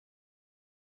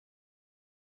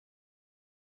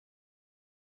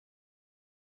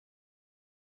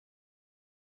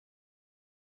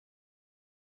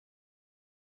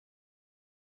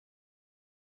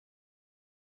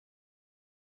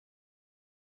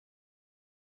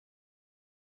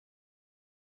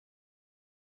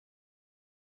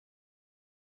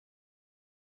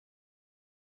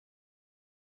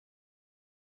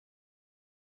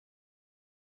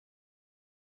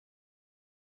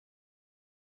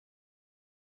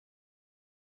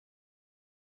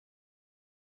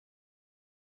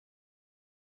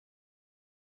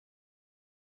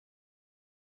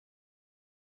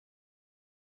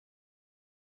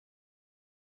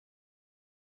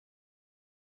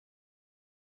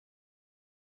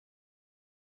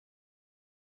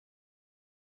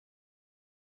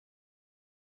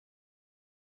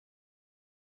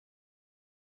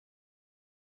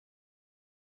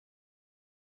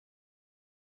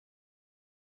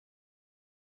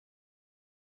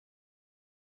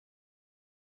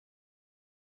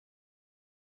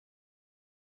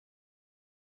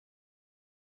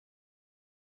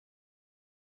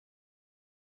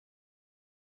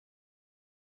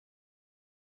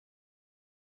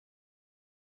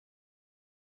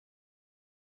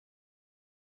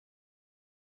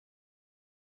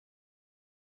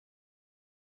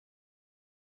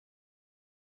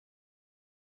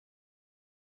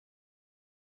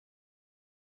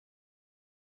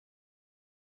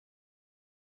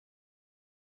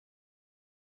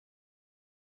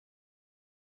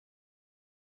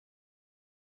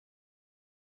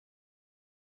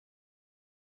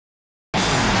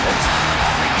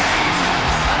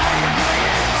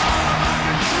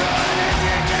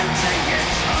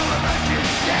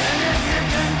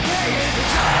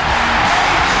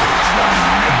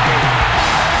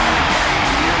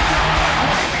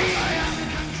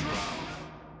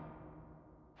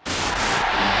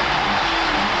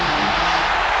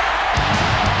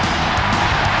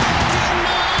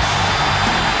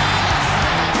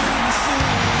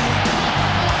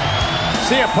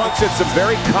CM Punk said some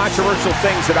very controversial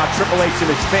things about Triple H and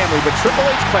his family, but Triple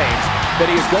H claims that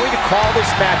he is going to call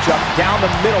this matchup down the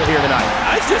middle here tonight.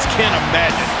 I just can't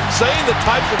imagine saying the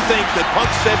types of things that Punk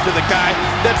said to the guy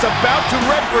that's about to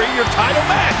referee your title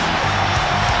match.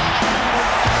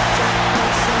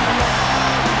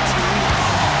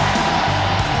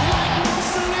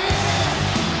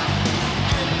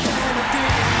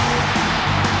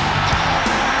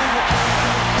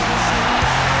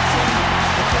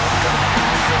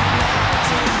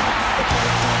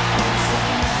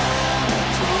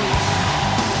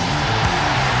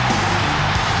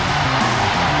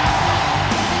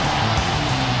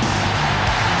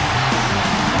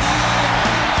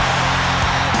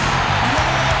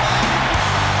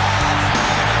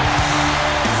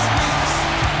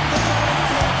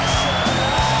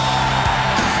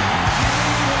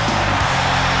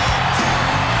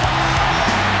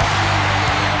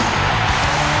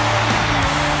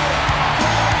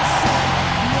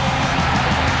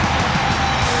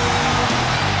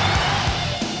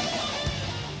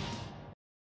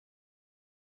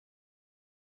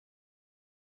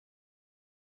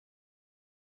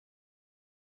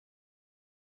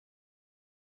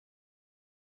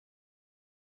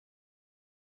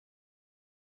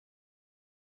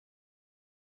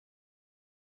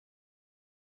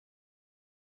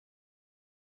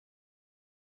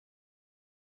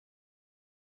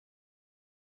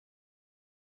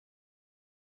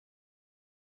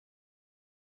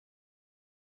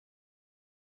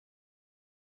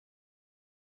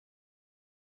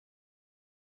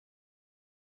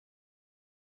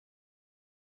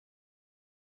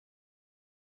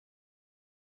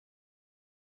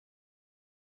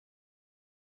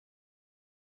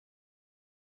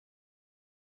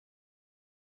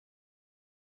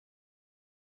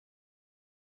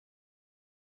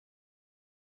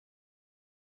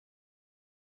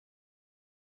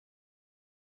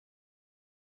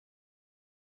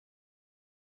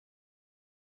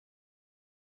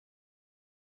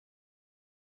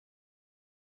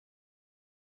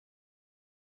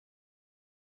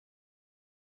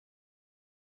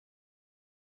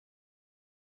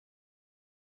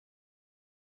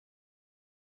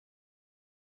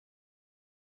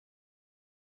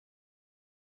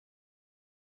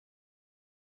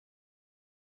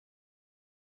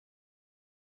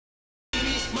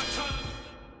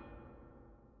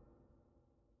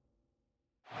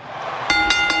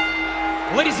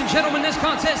 Ladies and gentlemen, this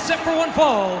contest set for one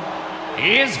fall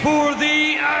is for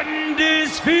the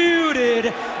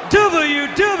undisputed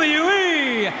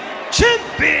WWE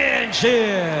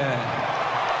Championship.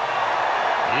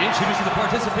 Introducing the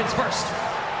participants first,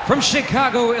 from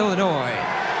Chicago, Illinois,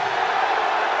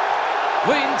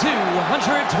 weighing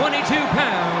 222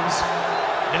 pounds,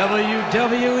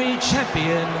 WWE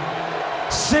Champion,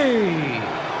 CM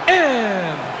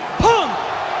Punk.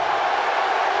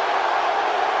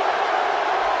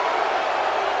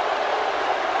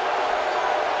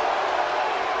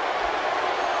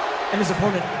 And his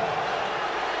opponent,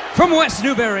 from West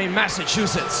Newbury,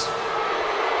 Massachusetts,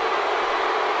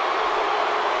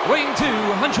 weighing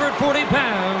 240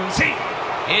 pounds, he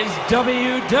is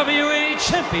WWE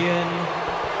Champion,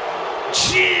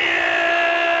 Cena!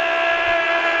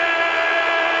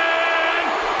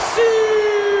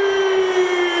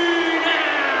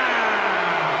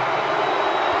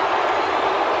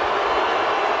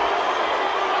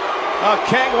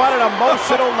 King, what an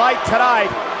emotional night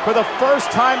tonight. For the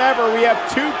first time ever, we have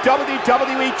two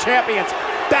WWE champions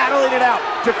battling it out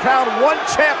to crown one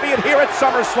champion here at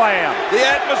Summerslam. The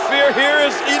atmosphere here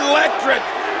is electric.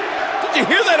 Did you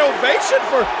hear that ovation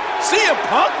for CM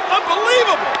Punk?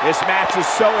 Unbelievable. This match is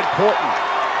so important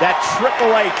that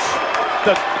Triple H,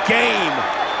 the Game,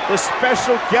 the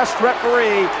special guest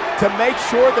referee, to make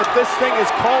sure that this thing is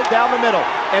called down the middle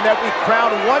and that we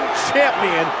crown one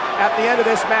champion at the end of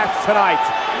this match tonight.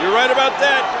 You're right about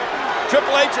that.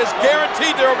 Triple H is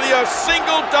guaranteed there will be a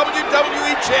single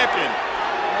WWE champion.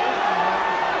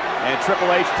 And Triple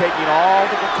H taking all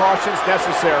the precautions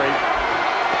necessary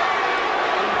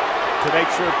to make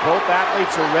sure both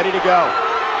athletes are ready to go.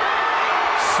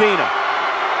 Cena,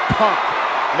 Punk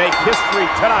make history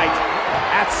tonight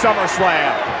at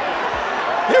SummerSlam.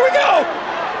 Here we go!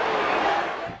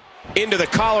 Into the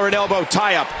collar and elbow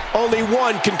tie-up. Only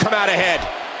one can come out ahead.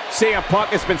 CM Punk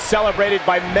has been celebrated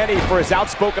by many for his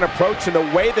outspoken approach and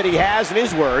the way that he has, in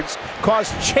his words,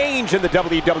 caused change in the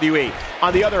WWE.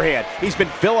 On the other hand, he's been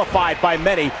vilified by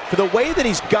many for the way that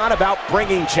he's gone about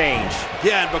bringing change.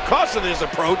 Yeah, and because of his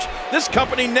approach, this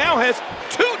company now has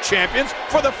 2 champions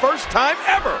for the first time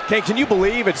ever. King, can you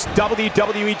believe it's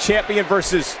WWE Champion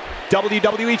versus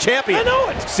WWE Champion? I know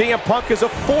it. CM Punk is a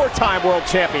 4-time world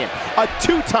champion, a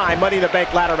 2-time Money in the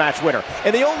Bank ladder match winner,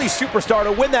 and the only superstar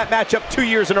to win that matchup 2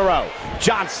 years in a row.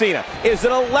 John Cena is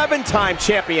an 11-time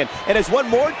champion and has won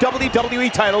more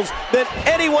WWE titles than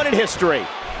anyone in history.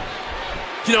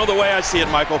 You know, the way I see it,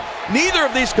 Michael, neither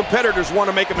of these competitors want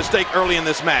to make a mistake early in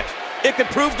this match. It could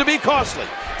prove to be costly.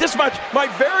 This match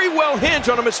might very well hinge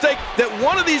on a mistake that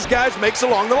one of these guys makes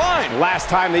along the line. Last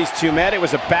time these two met, it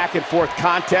was a back-and-forth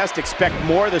contest. Expect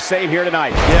more of the same here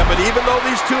tonight. Yeah, but even though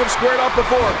these two have squared off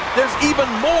before, there's even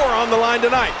more on the line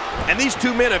tonight. And these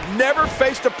two men have never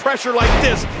faced a pressure like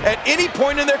this at any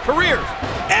point in their careers.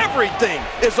 Everything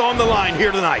is on the line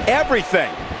here tonight.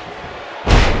 Everything.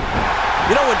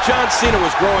 You know, when John Cena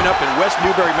was growing up in West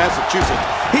Newbury, Massachusetts,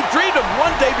 he dreamed of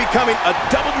one day becoming a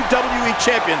WWE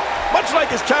champion, much like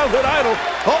his childhood idol,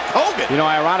 Hulk Hogan. You know,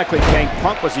 ironically, King,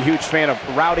 Punk was a huge fan of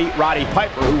Roddy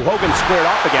Piper, who Hogan squared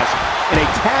off against in a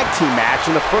tag team match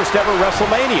in the first ever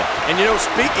WrestleMania. And you know,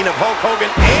 speaking of Hulk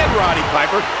Hogan and Roddy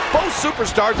Piper, both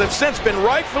superstars have since been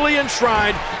rightfully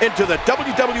enshrined into the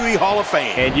WWE Hall of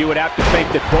Fame. And you would have to think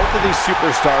that both of these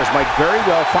superstars might very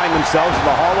well find themselves in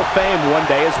the Hall of Fame one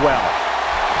day as well.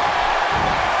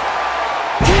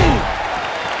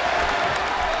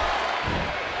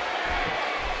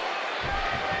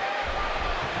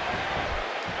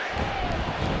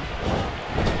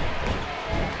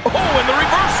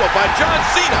 By John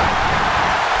Cena.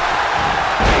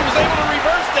 He was able to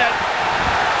reverse that.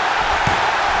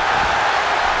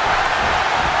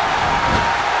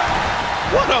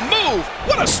 What a move!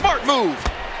 What a smart move!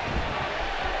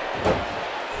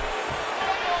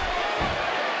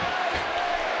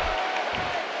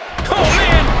 Oh,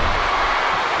 man!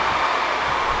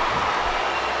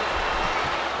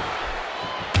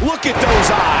 Look at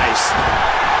those eyes.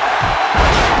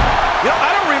 You know,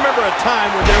 I don't remember a time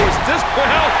when there was this. Well,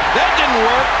 that didn't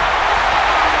work.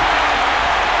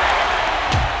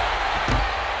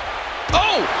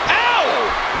 Oh! Ow!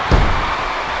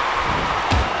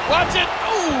 Watch it.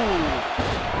 Ooh!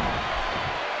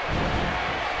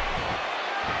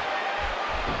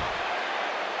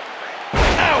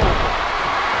 Ow!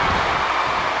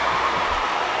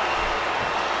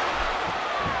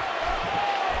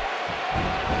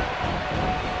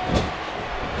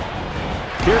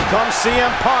 Here comes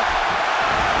CM Punk.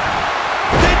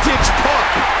 Vintage Punk.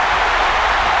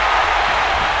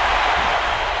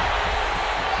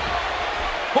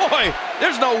 Boy,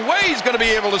 there's no way he's going to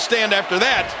be able to stand after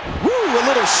that. Woo, a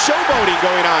little showboating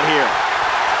going on here.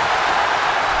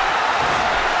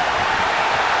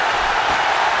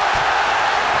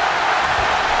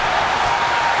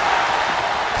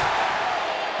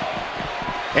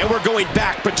 And we're going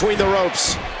back between the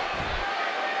ropes.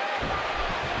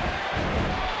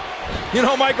 You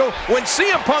know, Michael, when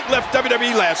CM Punk left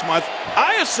WWE last month,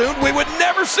 I assumed we would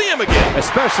never see him again.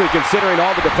 Especially considering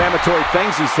all the defamatory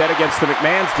things he said against the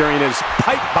McMahons during his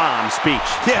pipe bomb speech.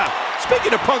 Yeah,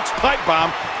 speaking of Punk's pipe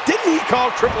bomb, didn't he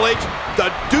call Triple H the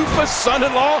doofus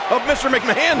son-in-law of Mr.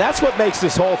 McMahon? That's what makes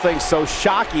this whole thing so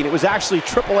shocking. It was actually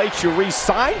Triple H who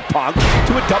re-signed Punk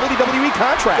to a WWE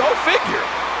contract. Go figure.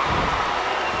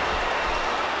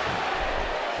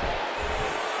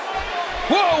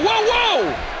 Whoa, whoa,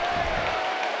 whoa!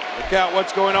 Look out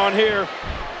what's going on here.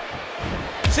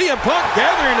 CM Punk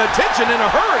gathering attention in a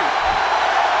hurry.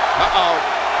 Uh-oh.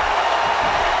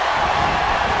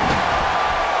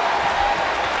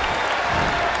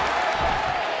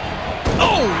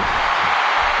 Oh!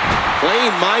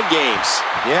 Playing mind games.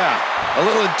 Yeah, a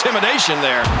little intimidation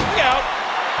there. Look out.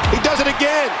 He does it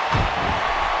again.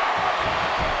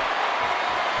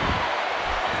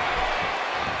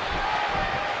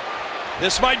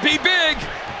 This might be big.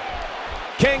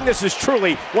 King, this is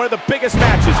truly one of the biggest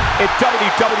matches in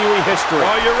WWE history.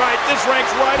 Oh, you're right. This ranks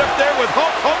right up there with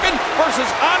Hulk Hogan versus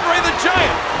Andre the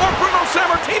Giant, or Bruno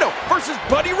Sammartino versus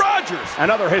Buddy Rogers.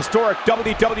 Another historic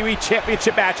WWE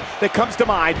Championship match that comes to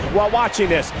mind while watching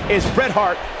this is Bret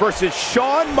Hart versus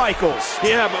Shawn Michaels.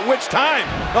 Yeah, but which time?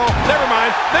 Oh, never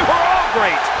mind. They were all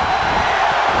great.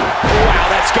 Wow,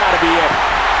 that's got to be it.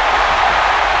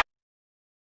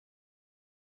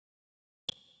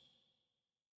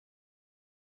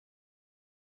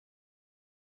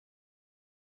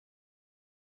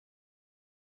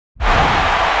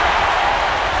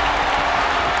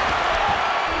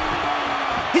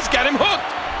 He's got him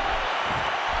hooked.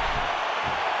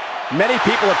 Many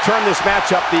people have termed this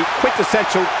matchup the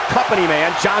quintessential company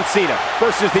man, John Cena,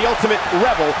 versus the ultimate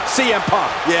rebel, CM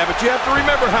Punk. Yeah, but you have to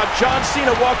remember how John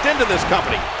Cena walked into this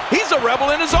company. He's a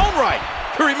rebel in his own right.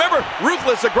 You remember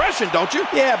ruthless aggression, don't you?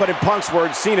 Yeah, but in Punk's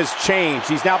words, Cena's changed.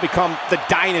 He's now become the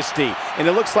dynasty, and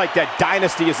it looks like that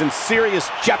dynasty is in serious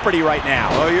jeopardy right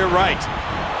now. Oh, you're right.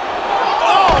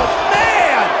 Oh,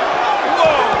 man!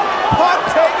 Whoa! Punk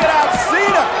taking out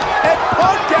Cena, and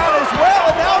Punk down as well,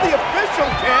 and now the official,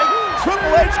 Ken,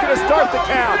 Triple H gonna start the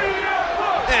count.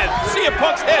 And CM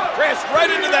Punk's head crashed right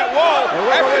into that wall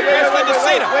after he crashed into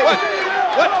Cena.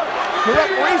 What? The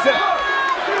referee's in.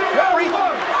 Referee.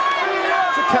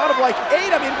 It's a count of like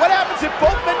 8. I mean, what happens if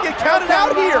both men get counted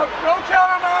out here? Don't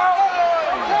count him out.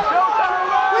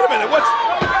 Wait a minute, what's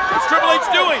Triple H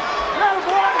doing?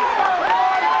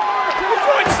 He's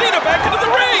throwing Cena back into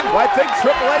the ring. Well, I think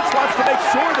Triple H wants to make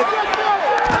sure that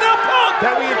Now Punk!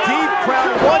 that we indeed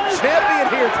crown one champion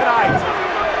here tonight.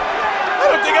 I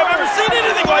don't think I've ever seen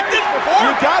anything like this before.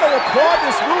 You got to applaud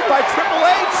this move by Triple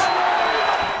H.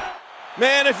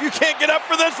 Man, if you can't get up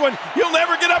for this one, you'll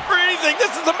never get up for anything.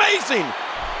 This is amazing.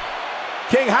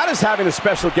 King, how does having a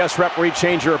special guest referee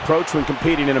change your approach when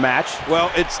competing in a match?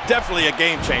 Well, it's definitely a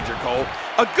game changer, Cole.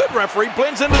 A good referee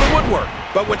blends into the woodwork,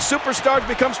 but when superstars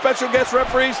become special guest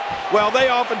referees, well, they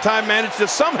oftentimes manage to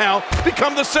somehow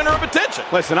become the center of attention.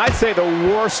 Listen, I'd say the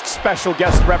worst special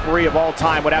guest referee of all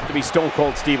time would have to be Stone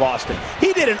Cold Steve Austin.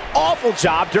 He did an awful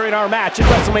job during our match at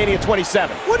WrestleMania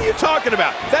 27. What are you talking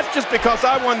about? That's just because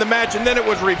I won the match and then it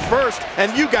was reversed,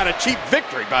 and you got a cheap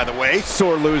victory, by the way.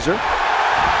 Sore loser.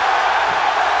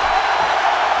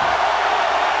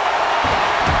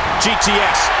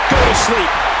 GTS, go to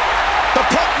sleep. The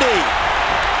Punk knee.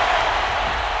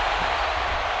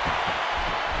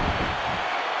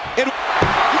 And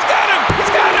he's got him!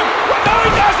 He's got him! No,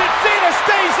 he doesn't! Cena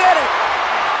stays in it!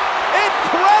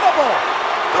 Incredible!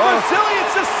 The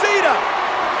resilience of Cena!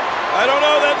 I don't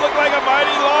know, that looked like a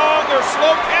mighty long or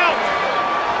slow count.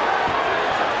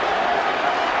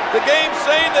 The game's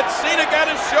saying that Cena got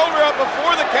his shoulder up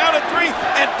before the count of 3,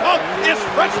 and Punk is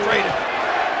frustrated.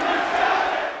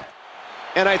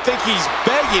 And I think he's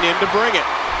begging him to bring it.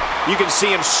 You can see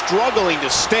him struggling to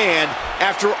stand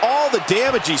after all the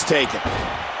damage he's taken.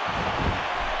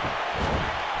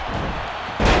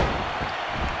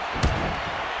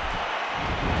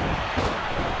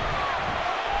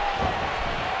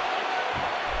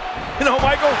 You know,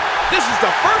 Michael, this is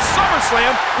the first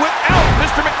SummerSlam without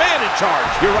Mr. McMahon in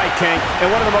charge. You're right, King. And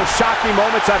one of the most shocking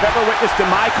moments I've ever witnessed in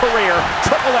my career,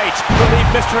 Triple H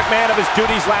relieved Mr. McMahon of his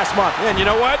duties last month. And you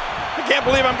know what? I can't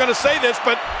believe I'm going to say this,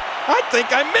 but I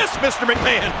think I miss Mr.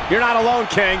 McMahon. You're not alone,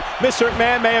 King. Mr.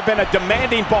 McMahon may have been a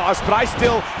demanding boss, but I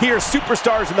still hear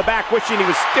superstars in the back wishing he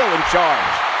was still in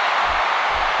charge.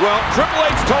 Well, Triple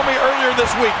H told me earlier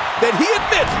this week that he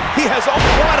admits he has a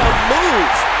lot of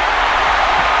moves.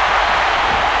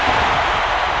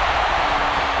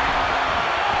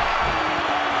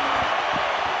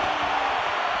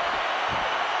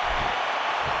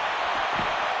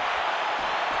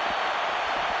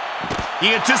 He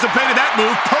anticipated that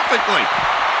move perfectly.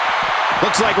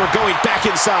 Looks like we're going back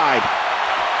inside.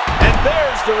 And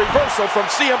there's the reversal from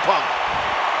CM Punk.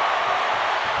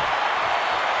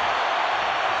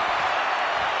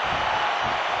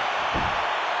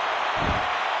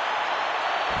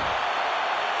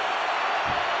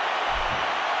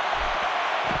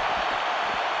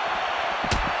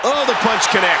 Oh, the punch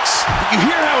connects. You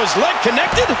hear how his leg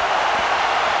connected?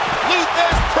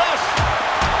 Luther's press.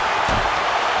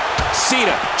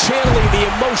 Cena channeling the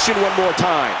emotion one more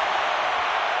time.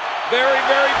 Very,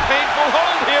 very painful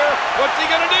hold here. What's he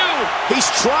gonna do?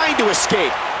 He's trying to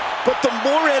escape, but the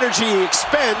more energy he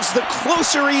expends, the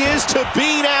closer he is to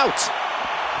being out.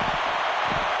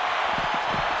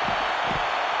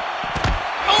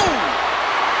 Oh!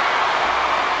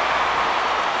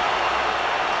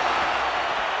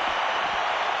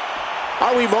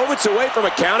 Are we moments away from a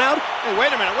countout? Hey,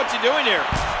 wait a minute. What's he doing here?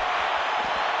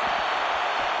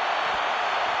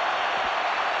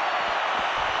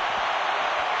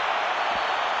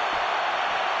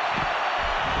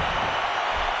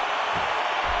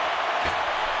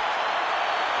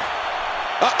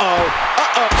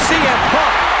 CM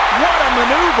Punk, what a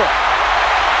maneuver.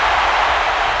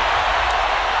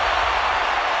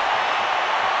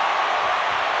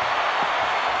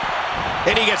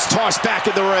 And he gets tossed back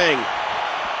in the ring.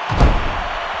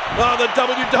 Oh, the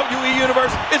WWE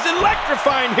Universe is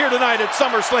electrifying here tonight at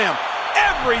SummerSlam.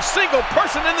 Every single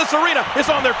person in this arena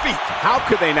is on their feet. How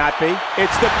could they not be?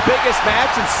 It's the biggest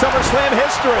match in SummerSlam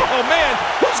history. Oh, man,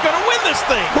 who's going to win this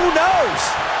thing? Who knows?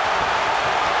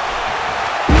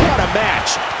 What a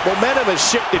match. Momentum has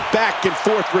shifted back and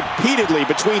forth repeatedly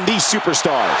between these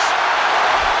superstars.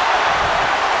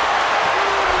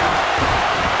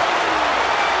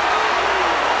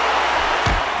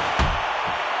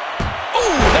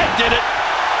 Ooh, that did it.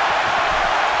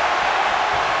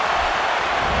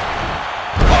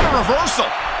 What a reversal.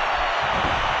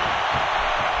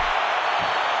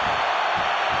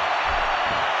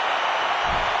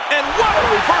 And what a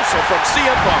reversal from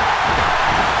CM Punk.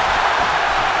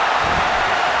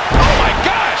 Oh my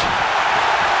gosh!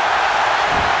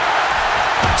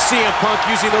 CM Punk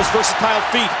using those versatile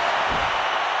feet.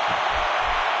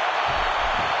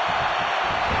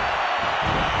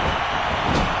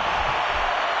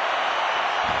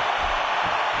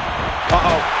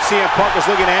 Uh-oh, CM Punk is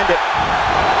looking to end it.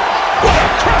 What a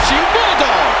crushing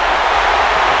bulldog!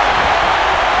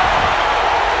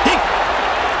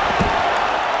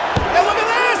 And look at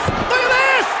this! Look at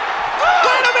this!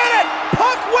 Wait a minute!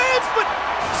 Punk wins, but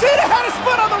Cena had his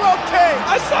foot on the rope, King!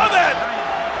 I saw that!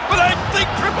 But I think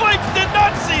Triple H did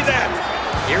not see that!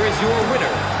 Here is your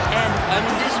winner and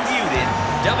undisputed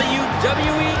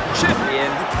WWE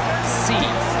Champion,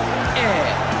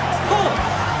 CM Punk.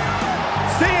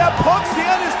 CM Punk's the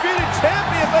undisputed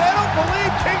champion, but I don't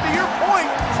believe, King, to your point,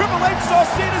 Triple H saw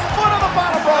Cena's foot on the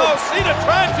bottom rope. Oh, Cena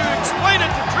tried to explain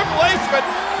it to Triple H, but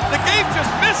the game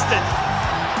just missed it.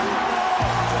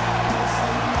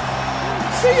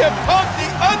 CM Punk, the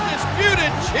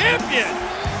undisputed champion.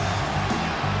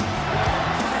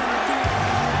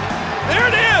 There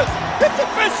it is. It's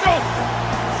official.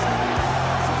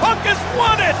 Punk has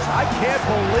won it. I can't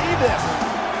believe this.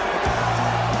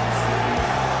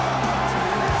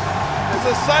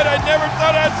 It's a sight I never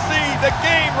thought I'd see. The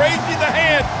game raising the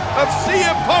hand of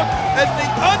CM Punk as the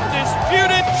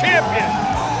undisputed champion.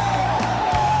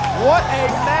 What a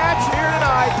match here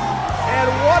tonight, and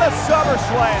what a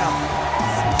Summerslam.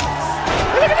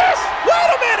 Look at this! Wait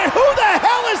a minute! Who the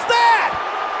hell is that?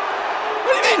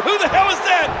 What do you mean, who the hell is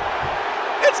that?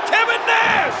 It's Kevin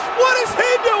Nash! What is he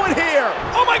doing here?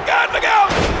 Oh my God, look out!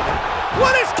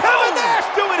 What is Kevin Nash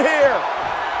doing here?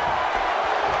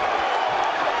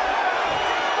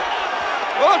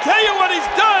 Well, I'll tell you what he's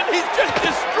done. He's just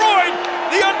destroyed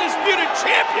the undisputed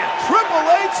champion. Triple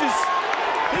H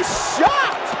he's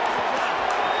shocked.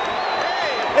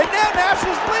 And now Nash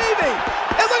is leaving.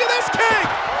 And look at this, King!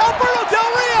 Alberto Del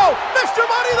Rio, Mr.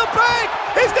 Money in the Bank.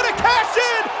 He's gonna cash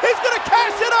in. He's gonna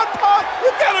cash in on Punk.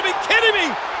 You gotta be kidding me!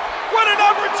 What an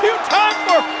opportune time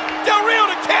for Del Rio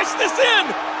to cash this in!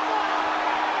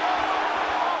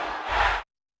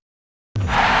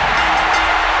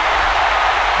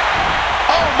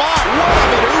 Oh my, what a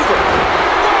maneuver!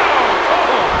 Wow!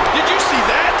 Oh, did you see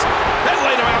that? That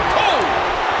laid him out cold.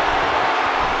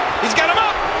 He's got him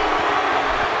up.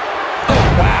 Oh,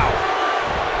 wow.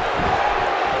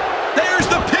 There's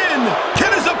the pin.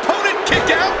 Can his opponent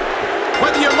kick out?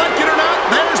 Whether you like it or not,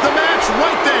 there's the match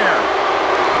right there.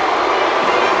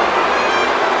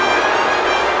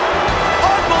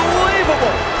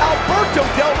 Unbelievable! Alberto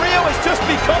Del Rio has just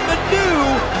become the new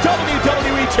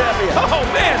WWE Champion. Oh,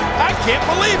 man, I can't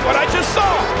believe what I just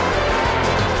saw.